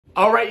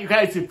All right, you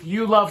guys, if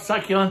you love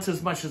succulents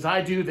as much as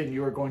I do, then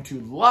you are going to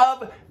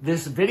love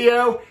this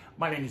video.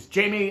 My name is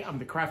Jamie. I'm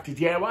the crafty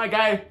DIY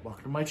guy.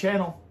 Welcome to my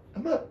channel.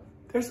 And look,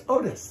 there's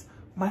Otis.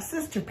 My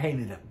sister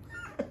painted him.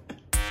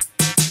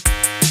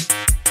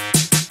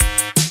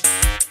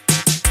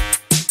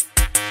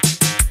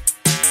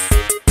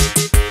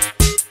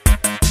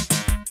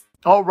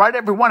 All right,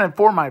 everyone, and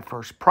for my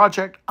first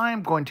project, I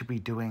am going to be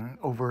doing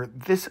over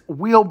this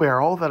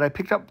wheelbarrow that I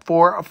picked up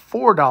for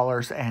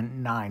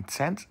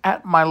 $4.09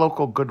 at my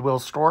local Goodwill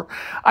store.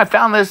 I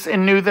found this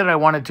and knew that I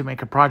wanted to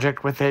make a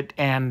project with it,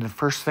 and the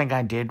first thing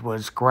I did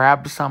was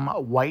grab some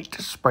white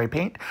spray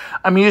paint.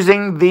 I'm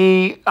using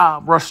the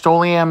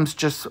Rust-Oleum's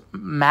just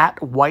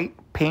matte white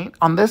paint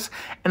on this,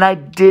 and I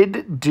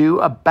did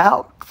do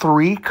about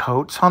 3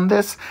 coats on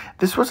this.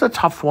 This was a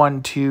tough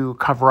one to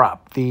cover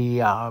up.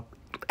 The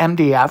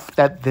MDF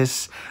that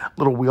this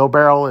little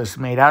wheelbarrow is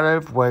made out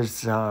of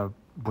was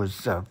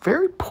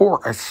very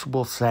porous,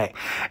 we'll say.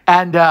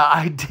 And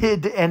I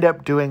did end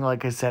up doing,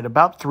 like I said,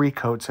 about 3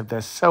 coats of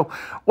this. So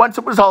once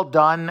it was all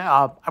done,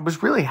 I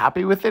was really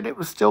happy with it. It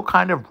was still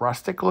kind of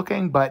rustic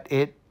looking, but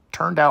it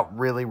turned out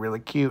really, really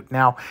cute.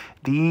 Now,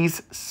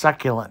 these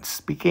succulents,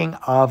 speaking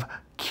of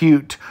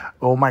cute,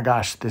 oh my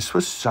gosh, this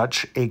was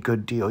such a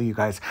good deal, you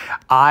guys.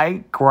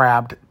 I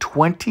grabbed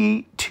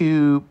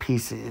 22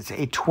 pieces,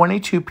 a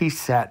 22-piece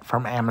set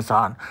from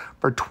Amazon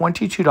for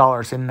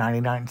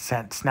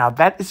 $22.99. Now,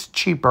 that is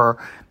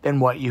cheaper than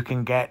what you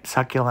can get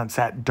succulents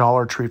at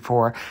Dollar Tree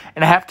for.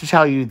 And I have to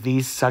tell you,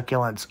 these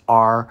succulents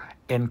are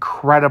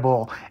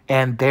incredible,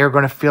 and they're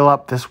going to fill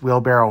up this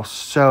wheelbarrow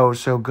so,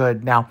 so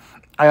good. Now,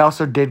 I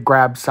also did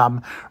grab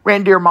some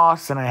reindeer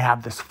moss, and I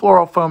have this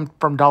floral foam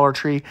from Dollar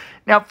Tree.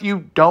 Now, if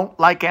you don't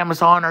like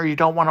Amazon or you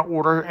don't want to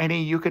order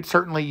any, you could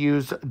certainly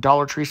use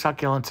Dollar Tree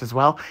succulents as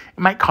well. It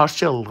might cost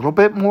you a little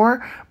bit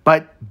more,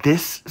 but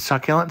this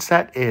succulent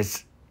set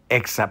is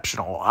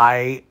exceptional.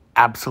 I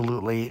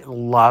absolutely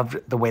loved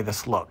the way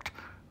this looked,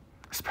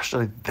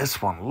 especially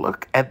this one.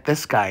 Look at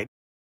this guy.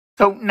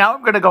 So now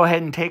I'm going to go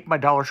ahead and take my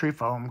Dollar Tree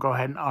foam, go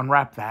ahead and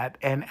unwrap that.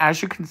 And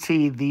as you can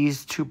see,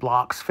 these 2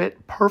 blocks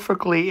fit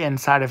perfectly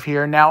inside of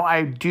here. Now,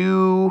 I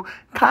do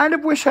kind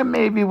of wish I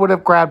maybe would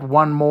have grabbed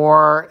one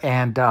more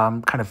and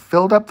kind of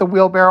filled up the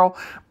wheelbarrow.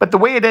 But the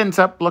way it ends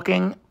up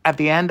looking at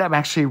the end, I'm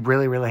actually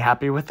really, really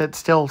happy with it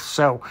still.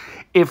 So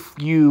if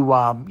you,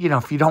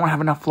 if you don't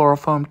have enough floral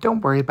foam,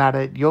 don't worry about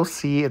it. You'll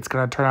see it's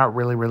going to turn out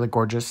really, really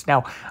gorgeous.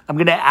 Now, I'm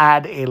going to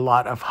add a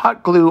lot of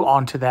hot glue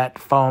onto that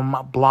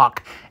foam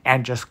block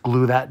and just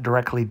glue that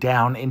directly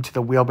down into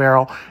the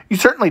wheelbarrow. You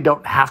certainly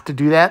don't have to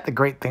do that. The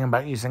great thing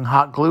about using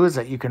hot glue is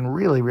that you can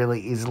really,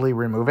 really easily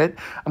remove it.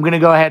 I'm going to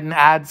go ahead and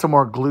add some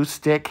more glue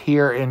stick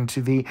here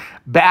into the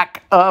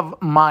back of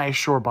my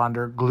Shore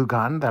Bonder glue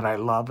gun that I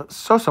love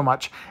so, so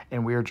much.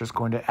 And we are just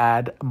going to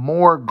add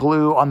more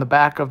glue on the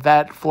back of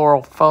that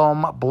floral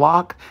foam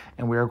block.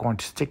 And we are going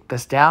to stick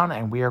this down,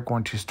 and we are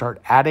going to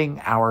start adding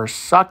our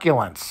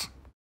succulents.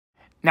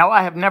 Now,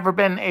 I have never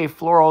been a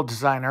floral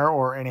designer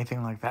or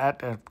anything like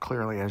that,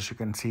 clearly, as you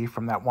can see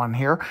from that one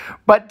here.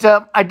 But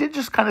I did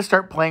just kind of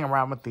start playing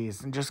around with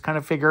these and just kind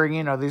of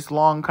figuring, these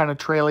long kind of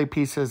traily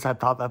pieces, I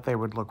thought that they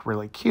would look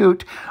really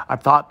cute. I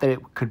thought that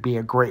it could be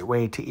a great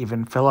way to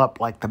even fill up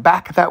like the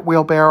back of that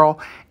wheelbarrow.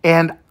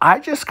 And I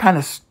just kind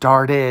of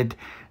started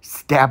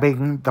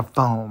stabbing the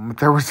foam.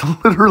 There was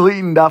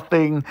literally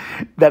nothing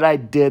that I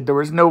did. There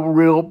was no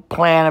real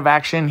plan of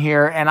action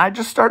here. And I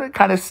just started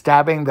kind of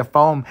stabbing the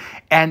foam.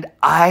 And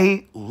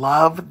I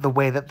love the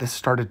way that this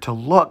started to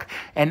look.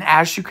 And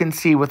as you can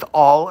see with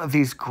all of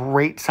these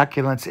great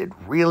succulents, it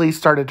really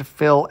started to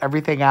fill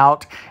everything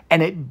out.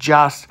 And it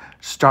just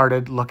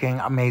started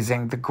looking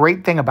amazing. The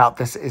great thing about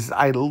this is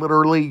I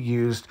literally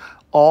used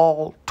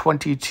all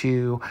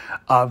 22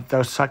 of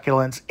those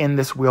succulents in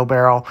this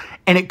wheelbarrow,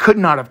 and it could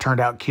not have turned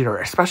out cuter,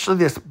 especially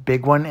this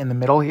big one in the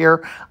middle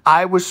here.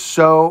 I was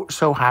so,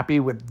 so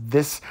happy with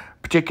this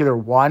particular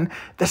one.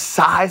 The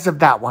size of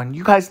that one,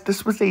 you guys,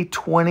 this was a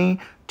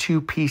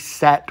 22-piece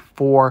set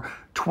for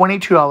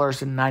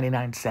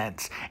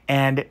 $22.99,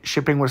 and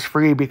shipping was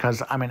free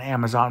because I'm an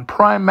Amazon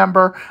Prime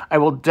member. I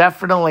will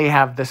definitely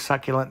have this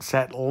succulent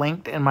set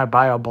linked in my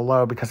bio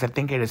below because I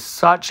think it is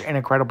such an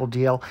incredible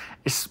deal,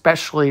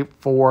 especially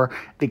for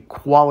the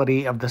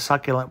quality of the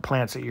succulent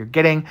plants that you're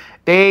getting.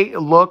 They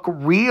look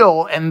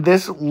real, and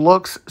this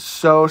looks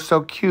so,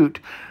 so cute.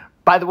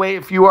 By the way,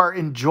 if you are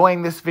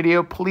enjoying this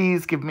video,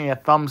 please give me a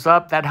thumbs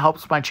up. That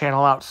helps my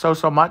channel out so,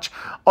 so much.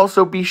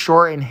 Also, be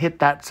sure and hit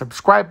that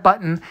subscribe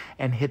button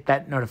and hit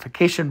that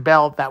notification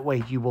bell. That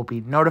way you will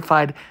be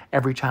notified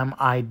every time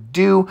I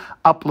do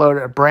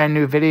upload a brand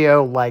new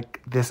video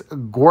like this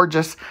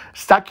gorgeous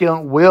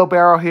succulent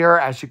wheelbarrow here.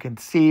 As you can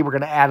see, we're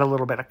going to add a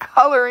little bit of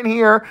color in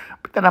here,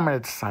 but then I'm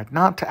going to decide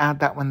not to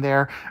add that one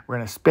there. We're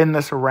going to spin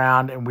this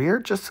around, and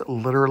we're just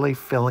literally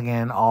filling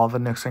in all the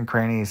nooks and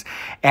crannies.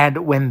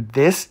 And when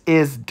this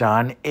is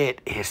done,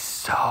 it is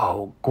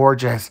so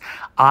gorgeous.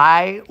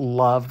 I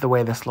love the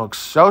way this looks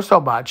so,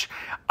 so much.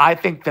 I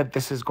think that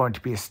this is going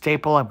to be a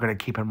staple I'm going to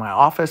keep in my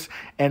office.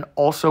 And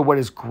also what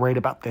is great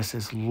about this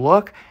is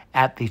look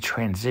at the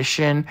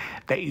transition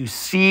that you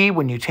see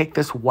when you take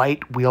this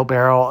white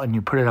wheelbarrow and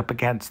you put it up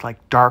against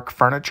like dark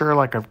furniture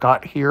like I've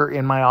got here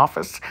in my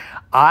office.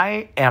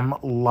 I am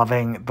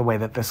loving the way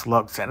that this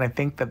looks, and I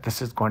think that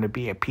this is going to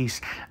be a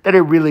piece that I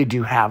really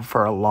do have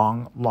for a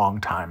long,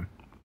 long time.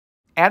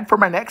 And for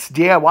my next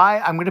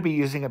DIY, I'm going to be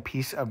using a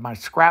piece of my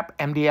scrap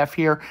MDF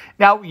here.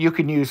 Now, you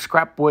can use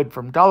scrap wood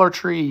from Dollar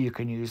Tree. You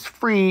can use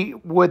free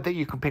wood that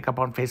you can pick up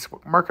on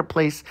Facebook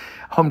Marketplace.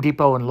 Home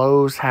Depot and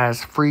Lowe's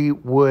has free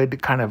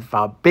wood kind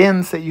of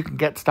bins that you can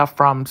get stuff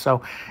from.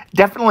 So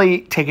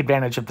definitely take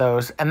advantage of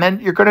those. And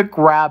then you're going to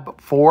grab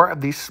 4 of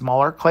these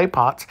smaller clay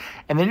pots.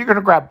 And then you're going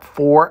to grab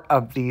 4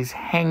 of these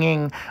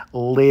hanging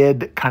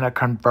lid kind of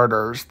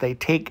converters. They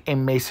take a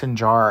mason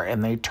jar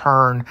and they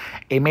turn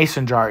a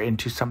mason jar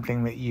into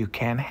something that you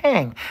can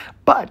hang,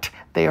 but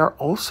they are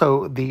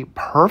also the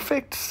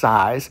perfect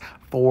size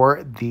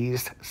for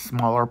these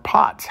smaller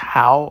pots.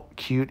 How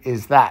cute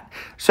is that?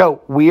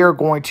 So we are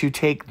going to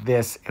take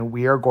this and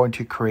we are going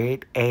to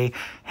create a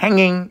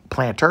hanging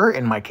planter.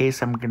 In my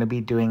case, I'm going to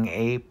be doing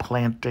a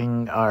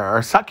planting or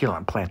a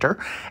succulent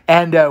planter,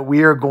 and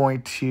we are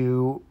going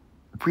to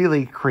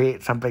really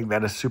create something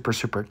that is super,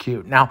 super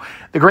cute. Now,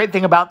 the great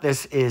thing about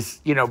this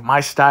is, you know, my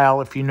style,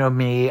 if you know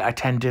me, I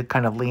tend to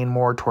kind of lean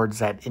more towards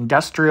that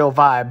industrial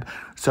vibe.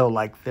 So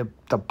like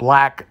the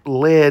black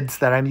lids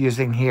that I'm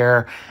using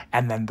here,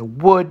 and then the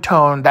wood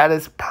tone, that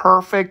is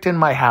perfect in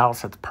my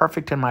house. It's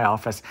perfect in my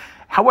office.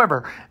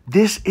 However,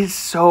 this is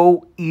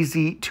so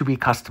easy to be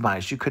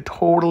customized. You could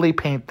totally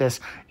paint this.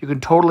 You can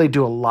totally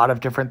do a lot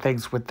of different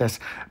things with this.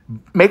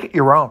 Make it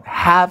your own.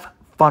 Have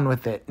fun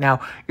with it. Now,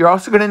 you're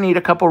also going to need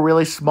a couple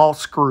really small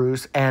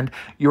screws, and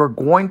you're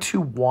going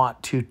to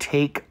want to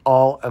take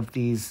all of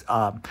these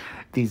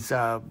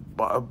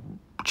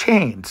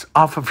chains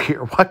off of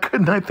here. Why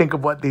couldn't I think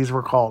of what these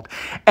were called?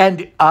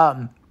 And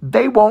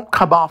they won't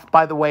come off,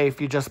 by the way, if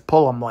you just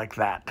pull them like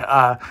that.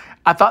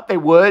 I thought they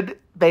would.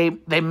 They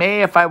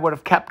may if I would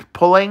have kept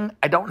pulling.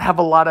 I don't have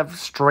a lot of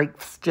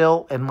strength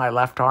still in my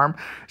left arm.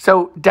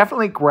 So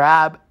definitely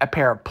grab a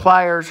pair of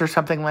pliers or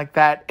something like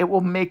that. It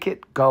will make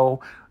it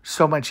go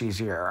so much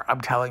easier.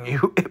 I'm telling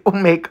you, it will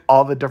make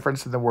all the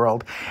difference in the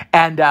world.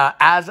 And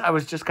as I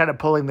was just kind of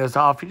pulling those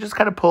off, you just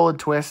kind of pull and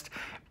twist.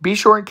 Be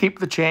sure and keep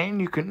the chain.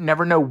 You can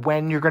never know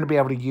when you're going to be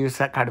able to use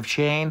that kind of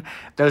chain.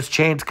 Those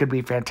chains could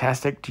be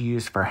fantastic to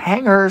use for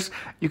hangers.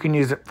 You can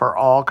use it for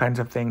all kinds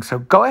of things. So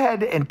go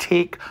ahead and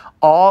take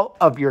all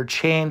of your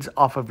chains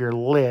off of your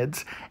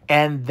lids,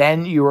 and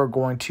then you are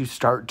going to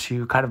start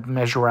to kind of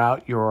measure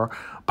out your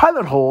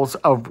pilot holes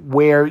of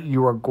where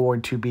you are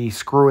going to be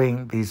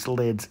screwing these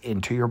lids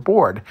into your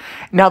board.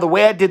 Now, the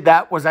way I did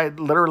that was I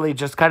literally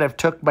just kind of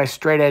took my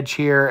straight edge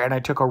here and I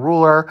took a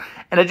ruler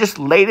and I just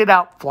laid it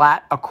out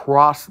flat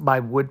across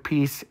my wood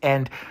piece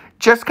and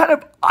just kind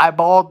of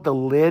eyeballed the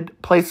lid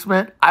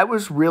placement. I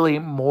was really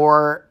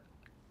more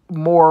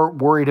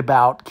worried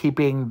about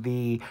keeping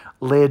the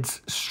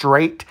lids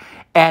straight.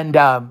 And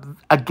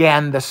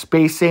again, the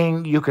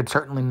spacing, you could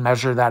certainly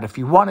measure that if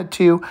you wanted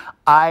to.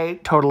 I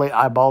totally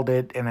eyeballed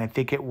it, and I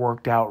think it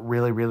worked out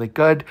really, really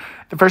good.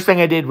 The first thing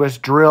I did was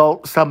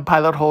drill some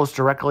pilot holes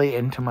directly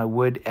into my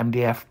wood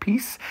MDF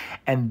piece,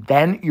 and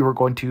then you are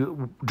going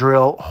to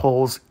drill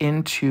holes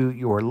into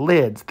your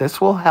lids.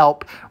 This will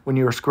help when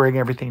you are screwing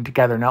everything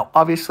together. Now,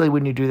 obviously,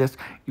 when you do this,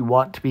 you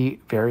want to be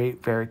very,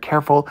 very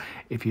careful.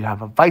 If you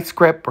have a vice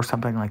grip or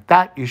something like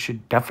that, you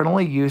should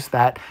definitely use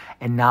that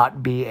and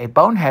not be a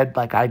bonehead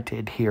like I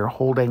did here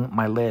holding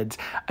my lids.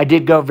 I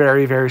did go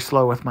very, very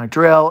slow with my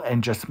drill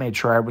and just made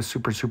sure I was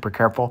super, super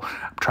careful.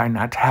 I'm trying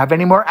not to have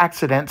any more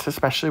accidents,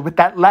 especially with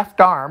that left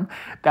arm.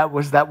 That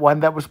was that one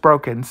that was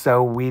broken.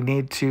 So we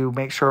need to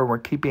make sure we're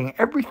keeping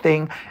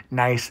everything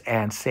nice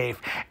and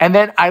safe. And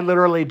then I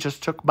literally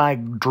just took my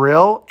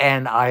drill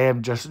and I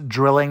am just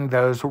drilling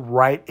those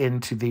right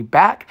into the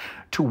back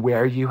to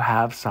where you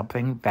have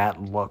something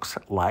that looks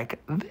like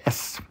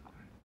this.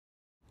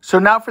 So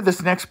now for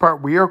this next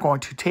part, we are going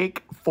to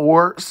take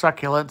 4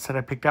 succulents that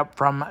I picked up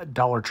from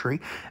Dollar Tree.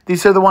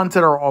 These are the ones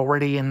that are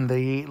already in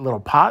the little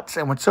pots.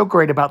 And what's so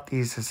great about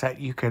these is that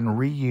you can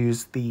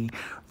reuse the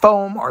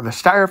foam or the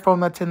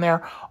styrofoam that's in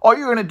there. All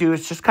you're going to do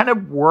is just kind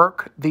of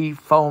work the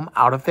foam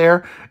out of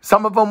there.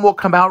 Some of them will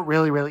come out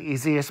really, really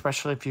easy,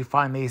 especially if you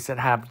find these that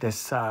have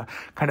this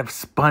kind of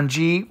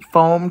spongy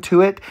foam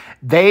to it.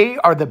 They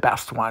are the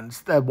best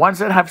ones. The ones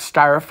that have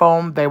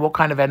styrofoam, they will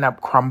kind of end up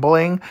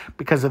crumbling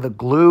because of the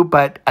glue.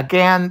 But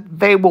again,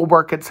 they will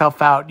work itself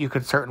out. You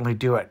could certainly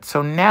do it.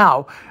 So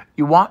now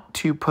you want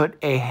to put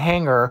a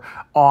hanger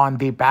on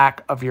the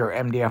back of your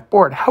MDF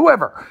board.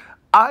 However,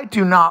 I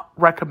do not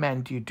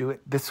recommend you do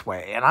it this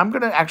way, and I'm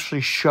going to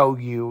actually show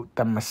you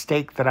the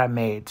mistake that I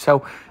made.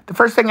 So the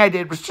first thing I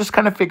did was just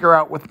kind of figure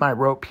out with my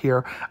rope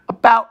here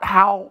about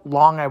how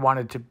long I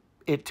wanted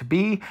it to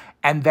be,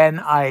 and then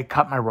I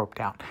cut my rope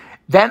down.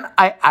 Then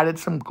I added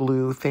some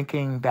glue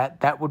thinking that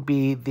that would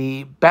be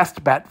the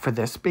best bet for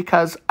this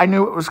because I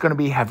knew it was going to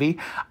be heavy.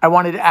 I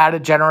wanted to add a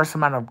generous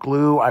amount of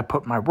glue. I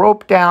put my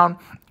rope down,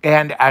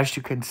 and as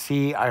you can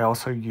see, I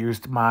also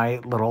used my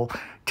little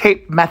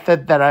tape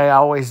method that I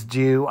always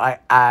do. I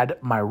add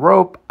my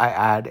rope, I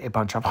add a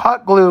bunch of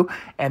hot glue,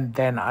 and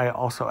then I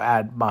also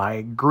add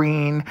my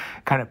green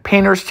kind of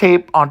painter's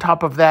tape on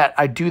top of that.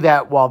 I do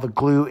that while the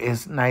glue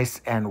is nice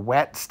and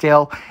wet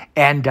still,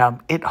 and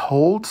it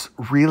holds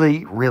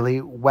really,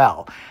 really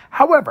well.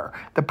 However,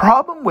 the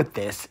problem with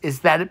this is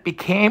that it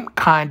became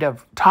kind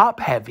of top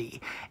heavy,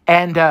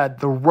 and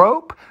the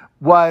rope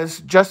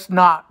was just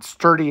not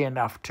sturdy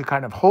enough to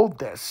kind of hold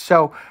this.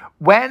 So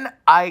when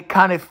I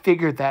kind of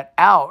figured that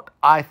out,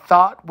 I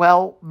thought,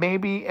 well,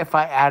 maybe if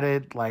I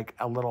added like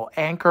a little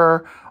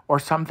anchor or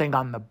something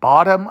on the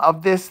bottom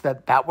of this,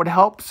 that would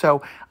help.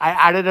 So I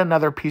added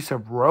another piece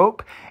of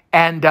rope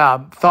and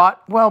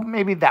thought, well,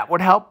 maybe that would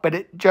help, but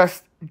it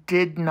just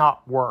did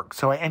not work.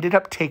 So I ended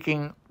up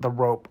taking the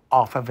rope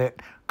off of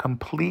it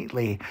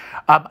completely.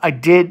 I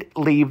did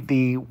leave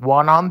the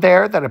one on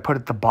there that I put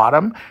at the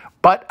bottom,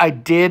 but I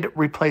did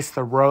replace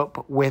the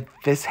rope with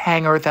this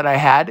hanger that I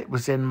had. It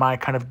was in my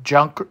kind of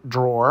junk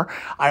drawer.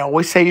 I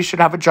always say you should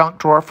have a junk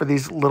drawer for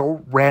these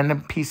little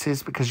random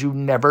pieces because you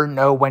never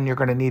know when you're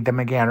going to need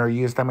them again or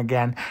use them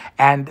again.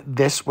 And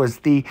this was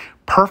the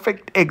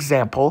perfect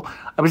example.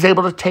 I was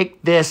able to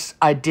take this.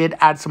 I did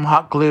add some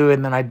hot glue,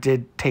 and then I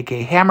did take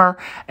a hammer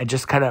and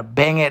just kind of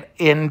bang it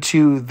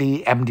into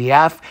the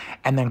MDF,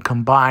 and then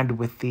combined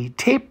with the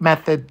tape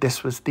method,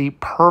 this was the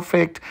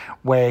perfect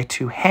way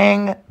to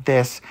hang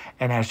this.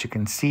 And as you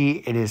can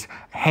see, it is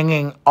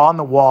hanging on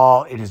the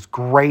wall. It is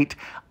great.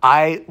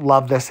 I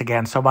love this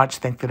again so much.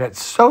 Think that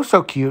it's so,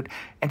 so cute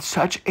and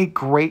such a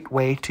great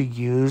way to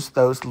use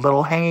those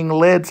little hanging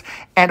lids.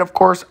 And of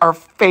course, our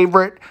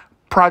favorite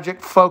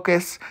project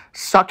focus,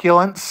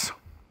 succulents.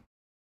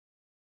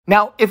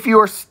 Now, if you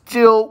are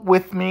still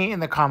with me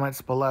in the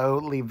comments below,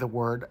 leave the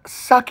word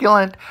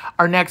succulent.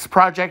 Our next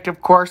project,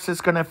 of course,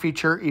 is going to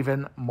feature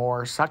even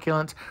more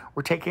succulents.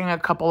 We're taking a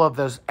couple of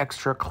those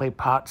extra clay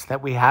pots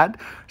that we had,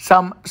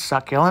 some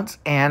succulents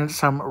and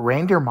some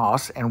reindeer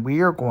moss, and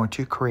we are going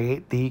to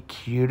create the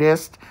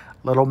cutest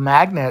little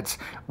magnets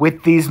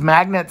with these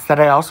magnets that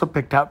I also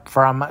picked up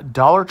from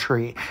Dollar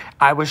Tree.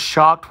 I was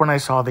shocked when I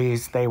saw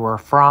these. They were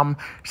from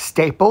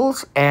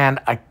Staples, and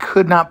I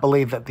could not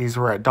believe that these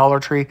were at Dollar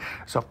Tree.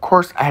 So of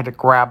course I had to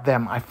grab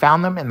them. I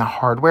found them in the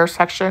hardware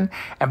section.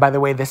 And by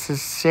the way, this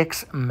is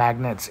 6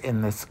 magnets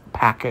in this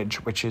package,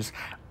 which is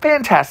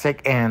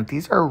fantastic. And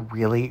these are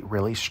really,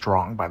 really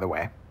strong, by the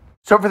way.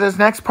 So for this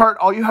next part,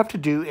 all you have to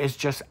do is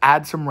just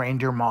add some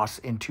reindeer moss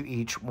into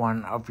each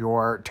one of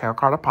your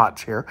terracotta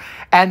pots here.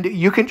 And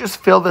you can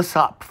just fill this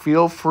up.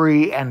 Feel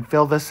free and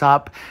fill this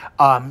up.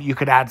 You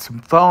could add some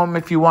foam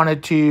if you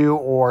wanted to,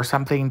 or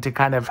something to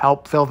kind of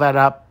help fill that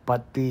up.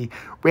 But the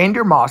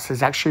reindeer moss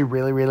is actually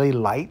really, really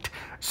light.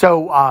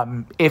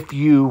 So if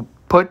you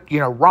put,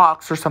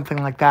 rocks or something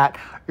like that,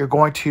 you're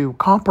going to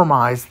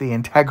compromise the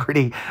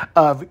integrity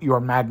of your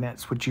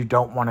magnets, which you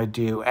don't want to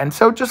do. And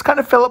so just kind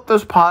of fill up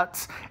those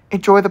pots.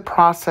 Enjoy the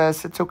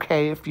process. It's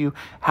okay if you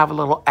have a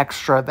little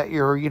extra that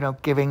you're,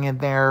 giving in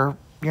there.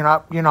 You're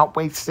not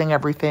wasting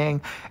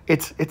everything.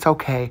 It's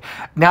okay.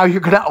 Now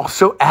you're going to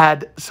also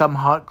add some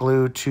hot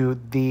glue to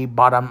the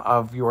bottom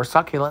of your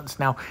succulents.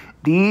 Now,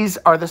 these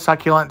are the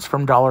succulents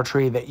from Dollar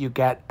Tree that you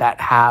get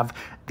that have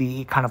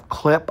the kind of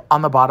clip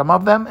on the bottom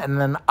of them, and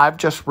then I've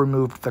just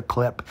removed the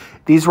clip.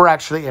 These were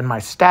actually in my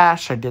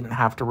stash. I didn't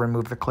have to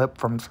remove the clip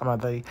from some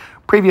of the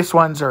previous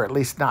ones, or at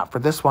least not for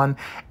this one,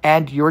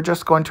 and you're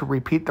just going to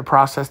repeat the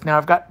process. Now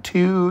I've got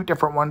 2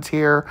 different ones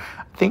here.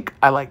 I think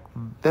I like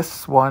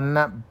this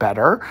one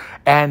better,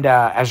 and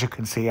as you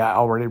can see, I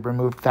already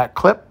removed that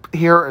clip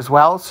here as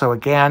well. So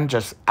again,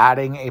 just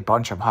adding a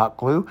bunch of hot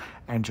glue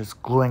and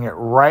just gluing it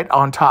right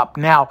on top.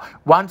 Now,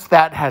 once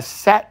that has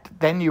set,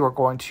 then you are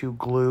going to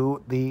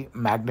glue the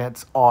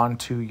magnets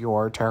onto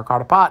your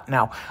terracotta pot.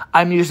 Now,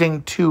 I'm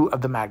using 2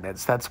 of the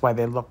magnets. That's why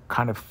they look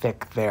kind of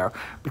thick there,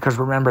 because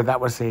remember,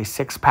 that was a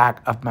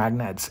 6-pack of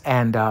magnets,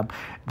 and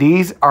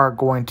these are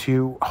going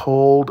to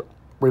hold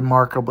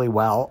remarkably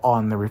well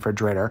on the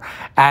refrigerator.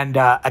 And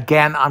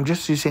again, I'm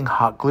just using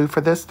hot glue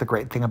for this. The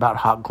great thing about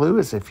hot glue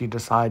is if you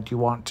decide you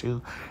want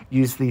to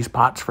use these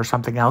pots for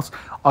something else,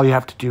 all you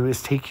have to do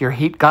is take your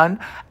heat gun,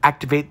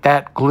 activate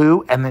that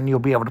glue, and then you'll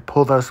be able to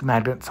pull those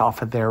magnets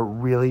off of there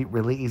really,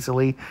 really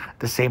easily.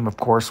 The same, of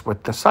course,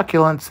 with the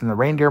succulents and the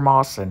reindeer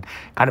moss and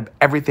kind of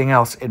everything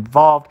else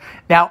involved.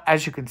 Now,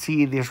 as you can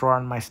see, these are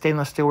on my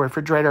stainless steel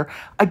refrigerator.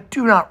 I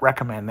do not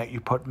recommend that you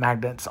put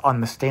magnets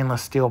on the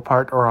stainless steel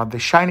part or on the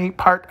shiny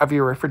part of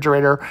your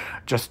refrigerator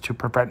just to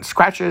prevent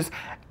scratches.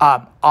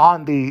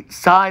 On the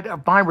side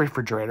of my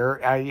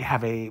refrigerator, I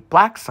have a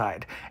black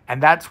side,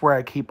 and that's where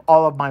I keep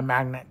all of my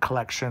magnet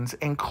collections,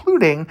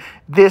 including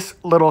this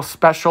little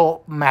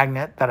special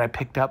magnet that I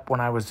picked up when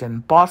I was in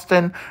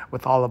Boston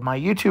with all of my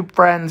YouTube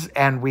friends,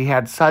 and we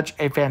had such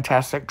a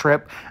fantastic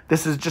trip.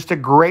 This is just a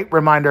great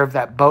reminder of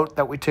that boat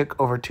that we took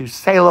over to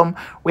Salem.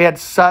 We had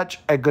such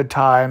a good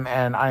time,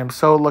 and I am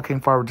so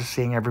looking forward to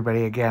seeing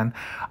everybody again.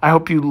 I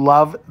hope you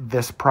love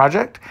this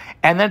project.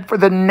 And then for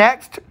the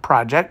next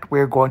project,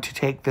 we're going to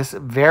take this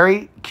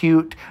very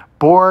cute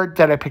board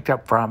that I picked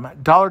up from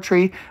Dollar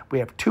Tree. We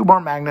have 2 more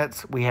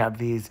magnets. We have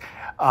these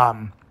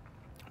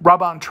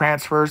rub-on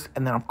transfers,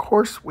 and then of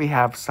course we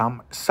have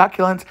some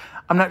succulents.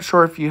 I'm not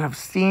sure if you have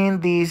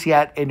seen these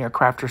yet in your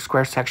Crafter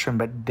Square section,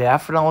 but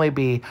definitely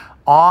be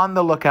on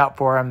the lookout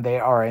for them. They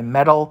are a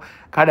metal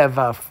kind of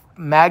a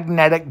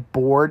magnetic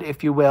board,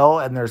 if you will,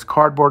 and there's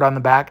cardboard on the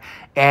back,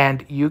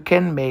 and you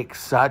can make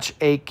such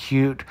a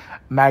cute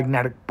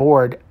magnetic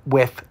board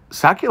with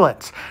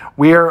succulents.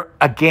 We're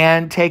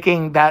again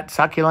taking that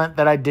succulent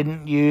that I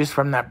didn't use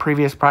from that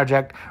previous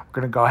project.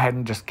 We're going to go ahead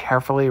and just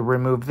carefully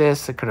remove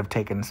this. I could have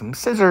taken some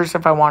scissors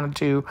if I wanted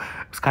to.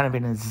 I was kind of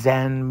in a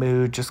zen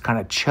mood, just kind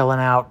of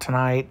chilling out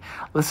tonight,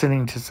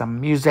 listening to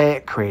some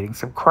music, creating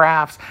some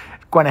crafts.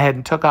 Went ahead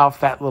and took off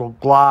that little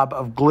glob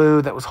of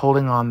glue that was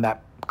holding on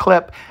that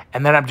clip,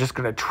 and then I'm just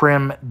going to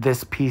trim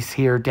this piece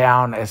here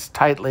down as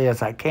tightly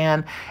as I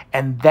can,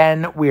 and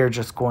then we are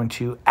just going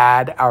to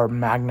add our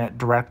magnet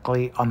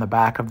directly on the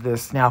back of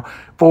this. Now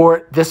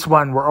for this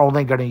one, we're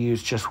only going to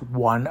use just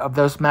one of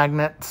those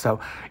magnets, so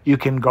you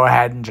can go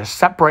ahead and just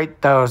separate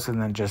those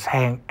and then just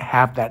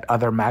have that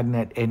other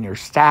magnet in your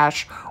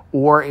stash.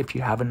 Or if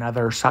you have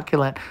another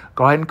succulent,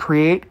 go ahead and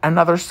create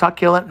another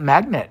succulent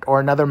magnet or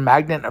another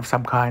magnet of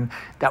some kind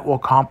that will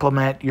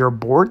complement your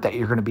board that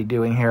you're going to be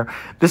doing here.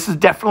 This is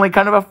definitely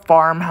kind of a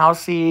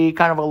farmhousey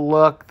kind of a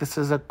look. This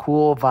is a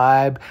cool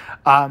vibe.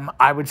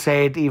 I would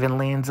say it even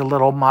leans a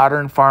little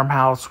modern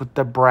farmhouse with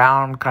the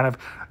brown kind of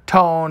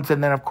tones,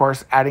 and then of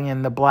course adding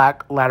in the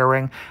black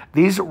lettering.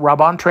 These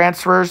rub-on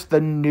transfers,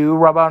 the new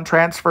rub-on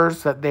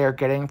transfers that they are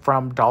getting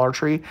from Dollar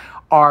Tree,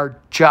 are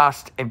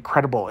just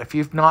incredible. If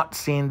you've not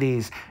seen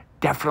these,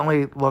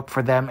 definitely look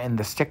for them in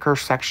the sticker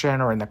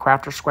section or in the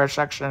Crafter Square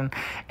section,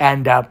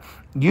 and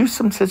use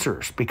some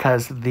scissors,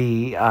 because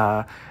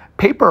the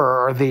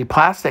paper or the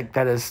plastic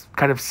that is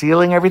kind of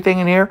sealing everything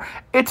in here,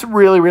 it's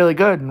really, really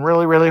good and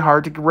really, really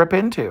hard to rip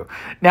into.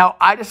 Now,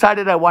 I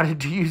decided I wanted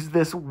to use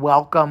this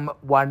welcome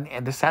one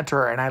in the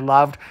center, and I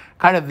loved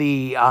kind of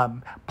the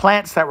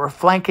plants that were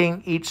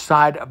flanking each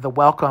side of the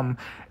welcome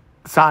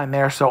sign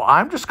there, so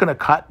I'm just going to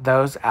cut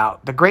those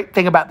out. The great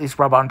thing about these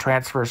rub-on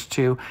transfers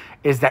too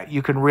is that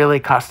you can really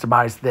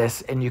customize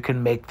this and you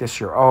can make this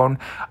your own.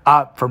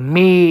 For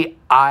me,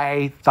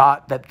 I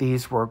thought that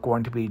these were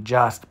going to be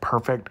just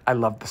perfect. I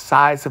love the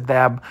size of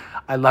them.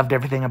 I loved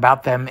everything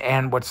about them,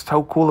 and what's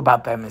so cool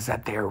about them is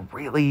that they're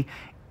really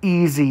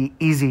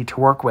easy to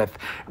work with.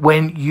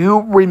 When you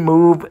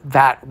remove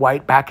that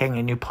white backing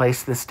and you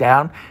place this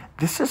down,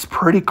 this is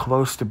pretty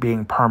close to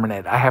being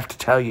permanent, I have to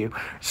tell you.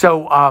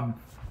 So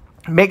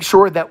make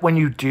sure that when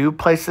you do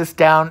place this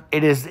down,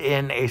 it is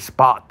in a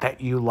spot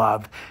that you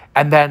love.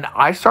 And then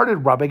I started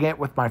rubbing it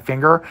with my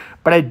finger,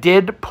 but I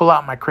did pull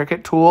out my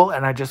Cricut tool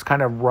and I just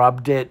kind of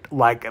rubbed it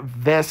like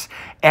this.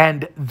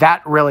 And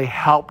that really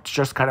helped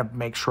just kind of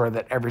make sure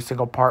that every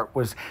single part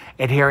was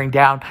adhering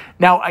down.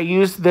 Now, I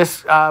used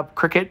this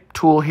Cricut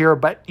tool here,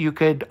 but you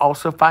could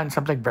also find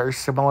something very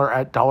similar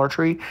at Dollar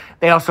Tree.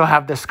 They also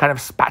have this kind of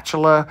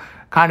spatula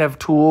kind of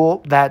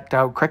tool that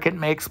Cricut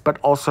makes, but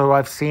also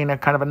I've seen a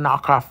kind of a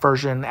knockoff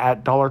version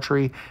at Dollar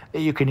Tree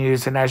that you can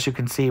use. And as you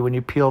can see, when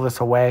you peel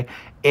this away,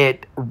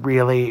 it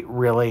really,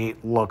 really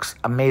looks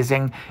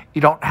amazing.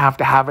 You don't have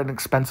to have an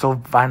expensive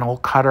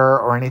vinyl cutter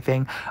or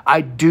anything.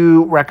 I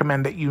do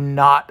recommend that you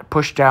not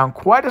push down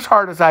quite as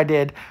hard as I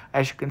did.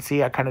 As you can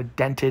see, I kind of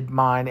dented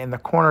mine in the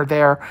corner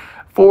there.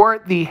 For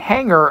the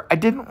hanger, I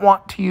didn't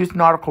want to use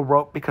nautical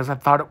rope because I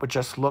thought it would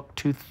just look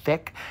too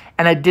thick.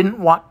 And I didn't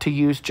want to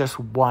use just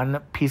one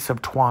piece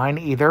of twine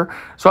either.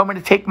 So I'm going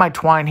to take my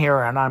twine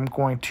here and I'm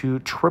going to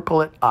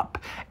triple it up.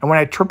 And when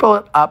I triple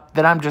it up,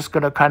 then I'm just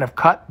going to kind of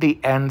cut the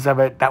ends of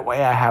it. That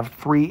way I have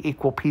 3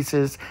 equal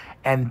pieces.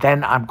 And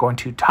then I'm going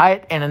to tie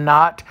it in a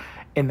knot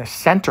in the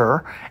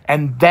center,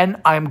 and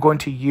then I'm going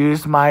to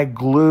use my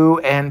glue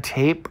and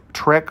tape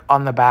trick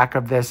on the back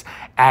of this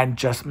and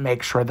just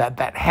make sure that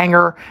that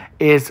hanger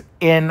is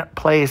in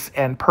place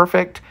and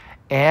perfect.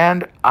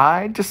 And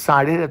I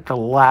decided at the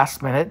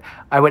last minute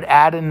I would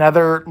add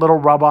another little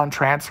rub-on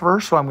transfer,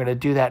 so I'm going to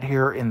do that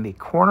here in the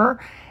corner.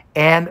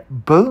 And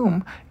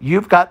boom,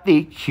 you've got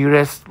the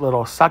cutest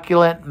little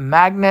succulent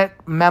magnet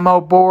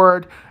memo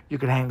board. You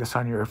can hang this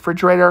on your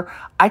refrigerator.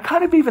 I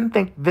kind of even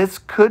think this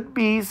could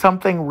be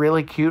something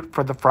really cute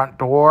for the front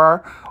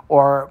door,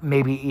 or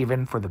maybe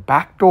even for the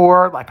back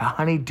door, like a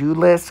honey-do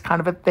list kind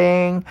of a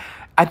thing.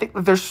 I think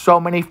that there's so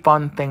many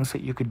fun things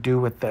that you could do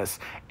with this,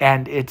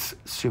 and it's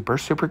super,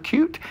 super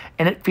cute.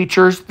 And it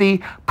features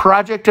the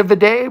project of the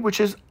day,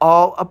 which is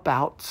all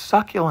about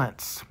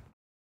succulents.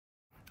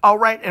 All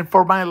right, and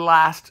for my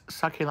last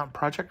succulent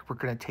project, we're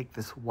going to take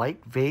this white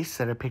vase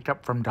that I picked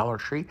up from Dollar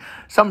Tree,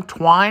 some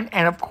twine,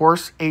 and of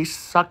course a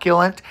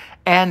succulent,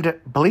 And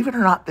believe it or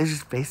not,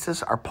 these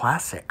vases are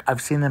plastic.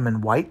 I've seen them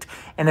in white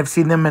and I've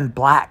seen them in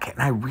black.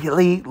 And I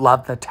really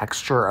love the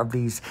texture of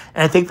these.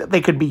 And I think that they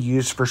could be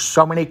used for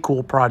so many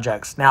cool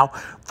projects. Now,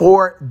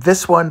 for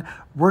this one,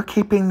 we're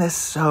keeping this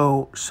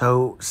so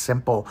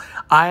simple.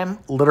 I'm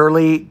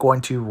literally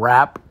going to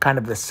wrap kind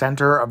of the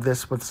center of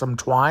this with some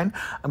twine.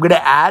 I'm going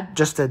to add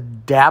just a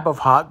dab of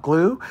hot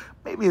glue.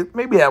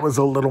 Maybe that was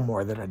a little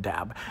more than a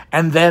dab.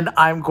 And then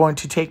I'm going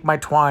to take my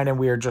twine and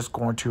we are just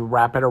going to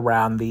wrap it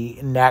around the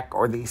neck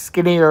or the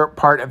skinnier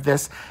part of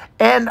this.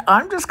 And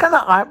I'm just kind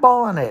of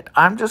eyeballing it.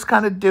 I'm just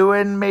kind of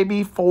doing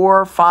maybe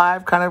 4 or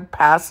 5 kind of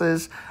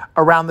passes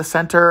around the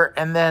center.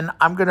 And then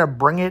I'm going to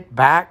bring it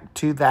back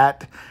to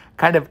that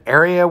kind of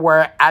area where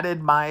I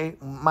added my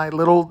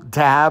little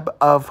dab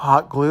of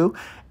hot glue.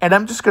 And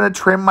I'm just going to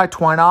trim my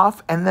twine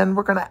off. And then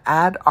we're going to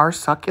add our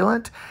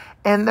succulent.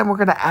 And then we're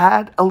going to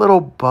add a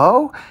little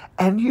bow,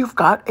 and you've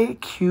got a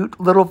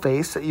cute little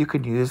vase that you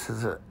can use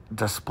as a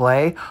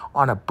display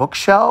on a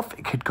bookshelf.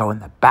 It could go in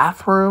the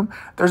bathroom.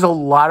 There's a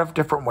lot of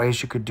different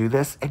ways you could do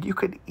this, and you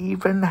could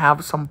even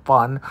have some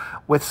fun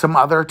with some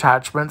other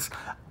attachments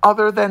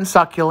other than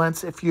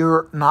succulents if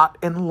you're not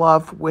in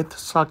love with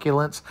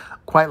succulents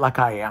quite like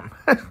I am.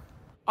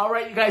 All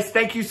right, you guys,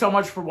 thank you so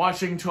much for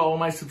watching. To all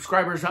my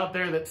subscribers out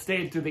there that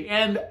stayed through the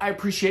end, I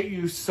appreciate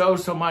you so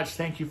much.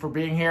 Thank you for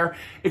being here.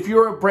 If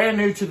you're brand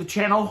new to the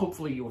channel,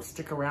 hopefully you will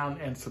stick around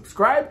and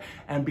subscribe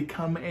and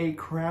become a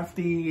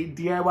crafty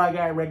DIY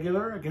guy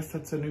regular. I guess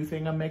that's a new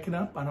thing I'm making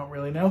up. I don't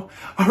really know.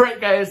 All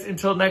right, guys,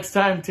 until next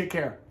time, take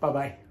care.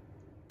 Bye-bye.